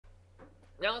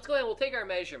Now let's go ahead and we'll take our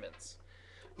measurements.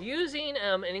 Using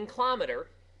an inclometer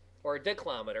or a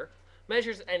declometer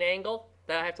measures an angle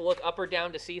that I have to look up or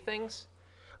down to see things.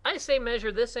 I say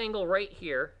measure this angle right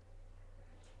here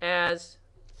as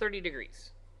 30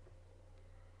 degrees.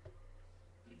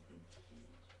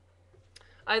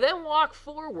 I then walk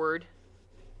forward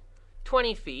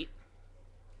 20 feet,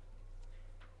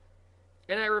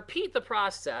 and I repeat the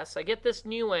process. I get this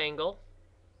new angle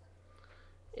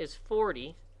is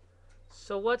 40.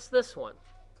 So what's this one?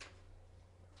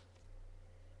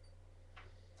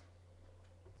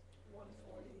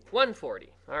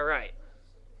 140. All right.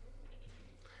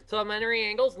 So elementary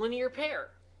angles, linear pair.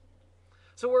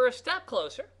 So we're a step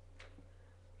closer.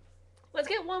 Let's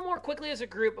get one more quickly as a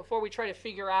group before we try to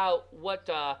figure out what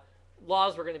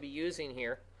laws we're going to be using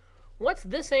here. What's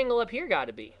this angle up here got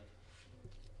to be?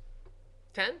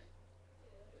 10?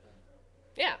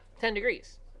 Yeah, 10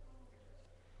 degrees.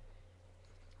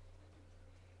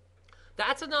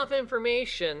 That's enough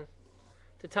information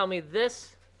to tell me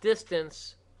this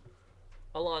distance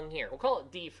along here. We'll call it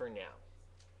D for now.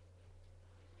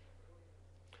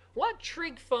 What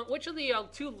trig which of the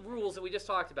two rules that we just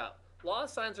talked about, law of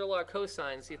sines or law of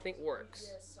cosines, do you think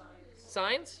works? Yes, sines.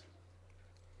 Sines?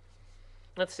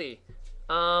 Let's see.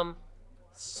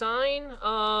 Sine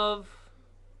of,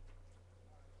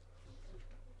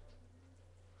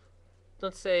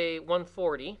 let's say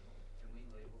 140. Can we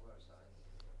label our sides?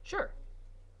 Sure.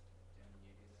 Can you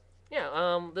do that?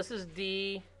 Yeah, this is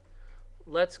D.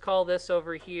 Let's call this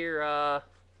over here, I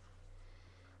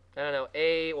don't know,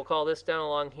 A. We'll call this down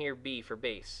along here B for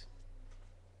base.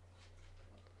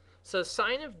 So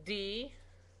sine of D,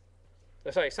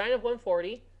 sine of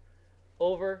 140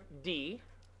 over D,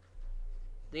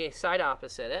 the side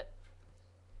opposite it.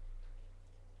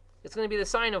 It's going to be the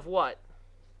sine of what?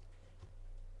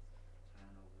 10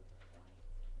 over 20.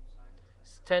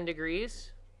 Sine of 10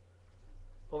 degrees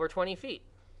over 20 feet.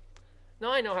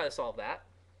 Now I know how to solve that.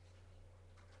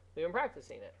 We've been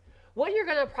practicing it. What you're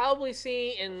going to probably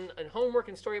see in homework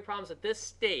and story problems at this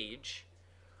stage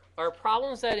are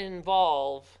problems that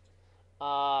involve,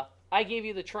 I gave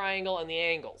you the triangle and the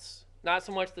angles, not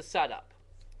so much the setup.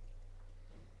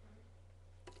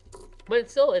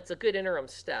 But it's a good interim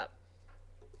step.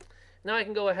 Now I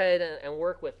can go ahead and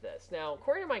work with this. Now,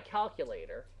 according to my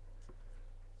calculator,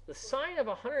 the sine of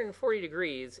 140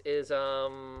 degrees is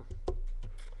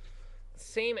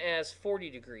same as 40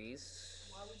 degrees.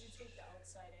 Why would you take the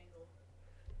outside angle,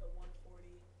 the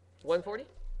 140? 140?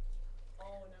 Oh, no.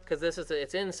 Because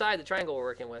it's inside the triangle we're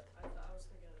working with. I was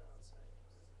thinking of the outside.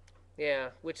 Yeah,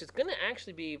 which is going to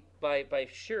actually be, by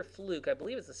sheer fluke, I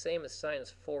believe it's the same as sine as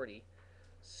 40.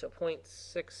 So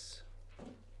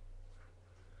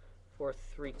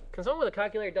 0.643. Can someone with a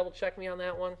calculator double check me on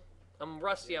that one? I'm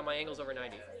rusty on my angles over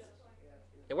 90.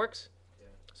 It works? Yeah.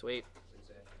 Sweet.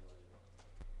 exactly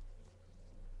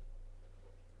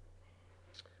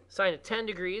Sine of 10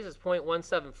 degrees is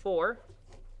 0.174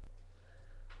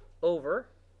 over,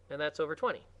 and that's over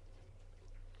 20.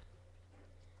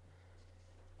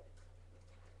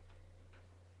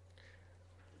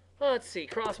 Let's see,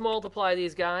 cross multiply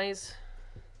these guys.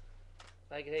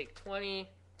 I can take 20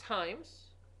 times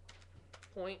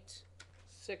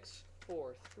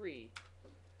 0.643.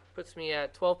 Puts me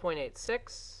at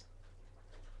 12.86.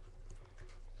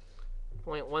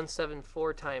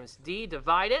 0.174 times D.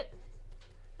 Divide it,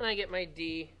 and I get my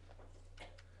D.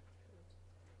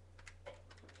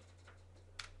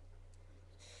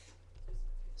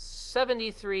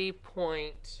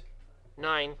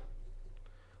 .91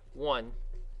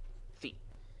 feet.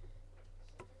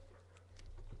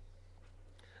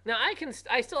 Now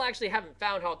I still actually haven't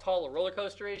found how tall a roller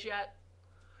coaster is yet,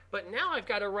 but now I've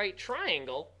got a right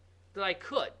triangle that I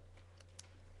could.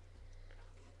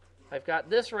 I've got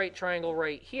this right triangle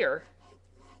right here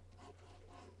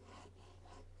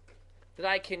that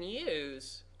I can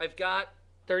use. I've got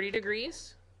 30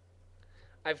 degrees.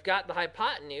 I've got the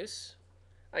hypotenuse.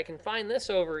 I can find this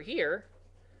over here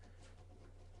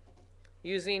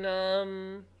using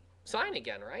sine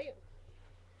again, right?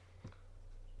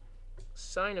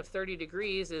 Sine of 30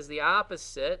 degrees is the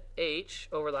opposite, h,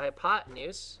 over the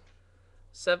hypotenuse.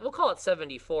 We'll call it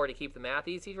 74 to keep the math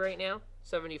easy right now.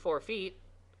 74 feet.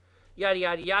 Yada,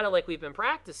 yada, yada, like we've been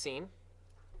practicing.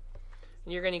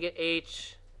 And you're going to get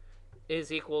h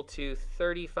is equal to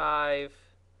 37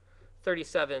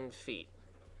 feet.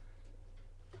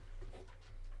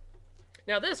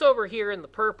 Now this over here in the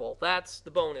purple, that's the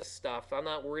bonus stuff. I'm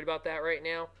not worried about that right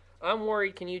now. I'm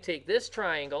worried, can you take this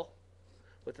triangle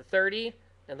with the 30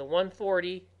 and the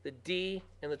 140, the D,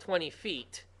 and the 20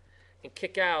 feet, and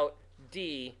kick out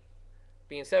D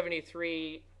being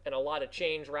 73 and a lot of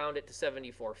change round it to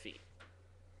 74 feet.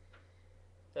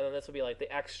 And then this will be like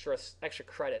the extra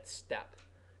credit step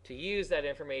to use that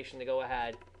information to go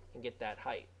ahead and get that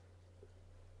height.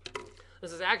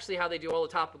 This is actually how they do all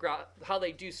the how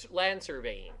they do land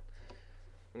surveying.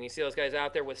 When you see those guys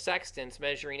out there with sextants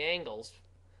measuring angles,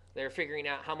 they're figuring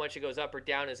out how much it goes up or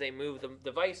down as they move the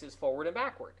devices forward and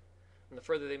backward. And the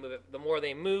further they move it, the more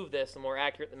they move this, the more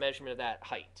accurate the measurement of that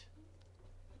height.